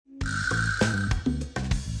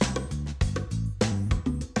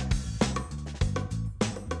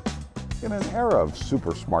In an era of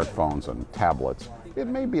super smartphones and tablets, it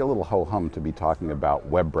may be a little ho-hum to be talking about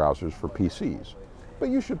web browsers for PCs, but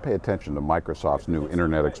you should pay attention to Microsoft's new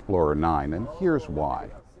Internet Explorer 9, and here's why.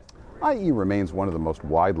 IE remains one of the most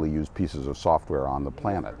widely used pieces of software on the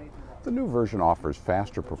planet. The new version offers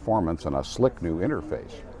faster performance and a slick new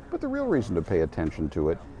interface, but the real reason to pay attention to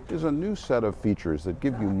it is a new set of features that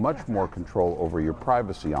give you much more control over your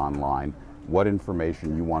privacy online, what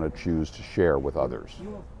information you want to choose to share with others.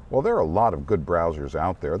 While there are a lot of good browsers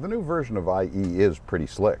out there, the new version of IE is pretty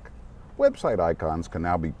slick. Website icons can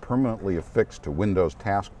now be permanently affixed to Windows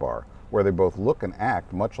taskbar, where they both look and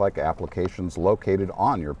act much like applications located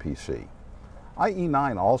on your PC.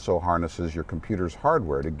 IE9 also harnesses your computer's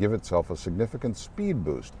hardware to give itself a significant speed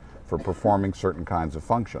boost for performing certain kinds of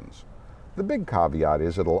functions. The big caveat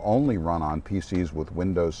is it'll only run on PCs with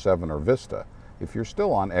Windows 7 or Vista. If you're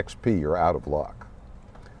still on XP, you're out of luck.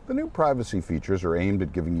 The new privacy features are aimed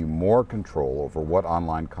at giving you more control over what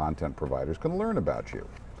online content providers can learn about you.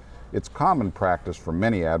 It's common practice for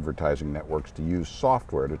many advertising networks to use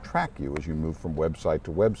software to track you as you move from website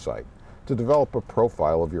to website, to develop a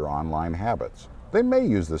profile of your online habits. They may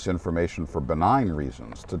use this information for benign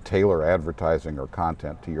reasons, to tailor advertising or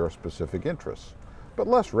content to your specific interests. But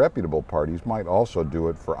less reputable parties might also do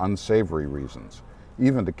it for unsavory reasons,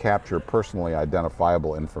 even to capture personally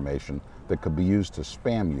identifiable information that could be used to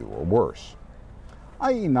spam you or worse.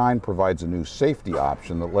 IE9 provides a new safety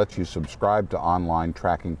option that lets you subscribe to online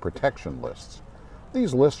tracking protection lists.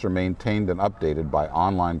 These lists are maintained and updated by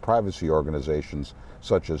online privacy organizations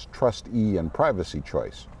such as TrustE and Privacy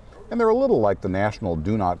Choice, and they're a little like the national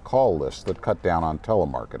do not call lists that cut down on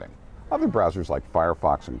telemarketing. Other browsers like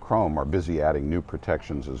Firefox and Chrome are busy adding new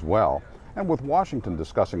protections as well, and with Washington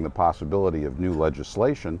discussing the possibility of new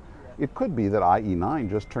legislation, it could be that IE9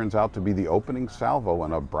 just turns out to be the opening salvo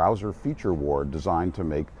in a browser feature war designed to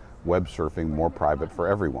make web surfing more private for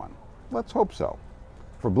everyone. Let's hope so.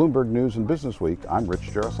 For Bloomberg News and Business Week, I'm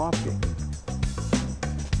Rich Jaroslovsky.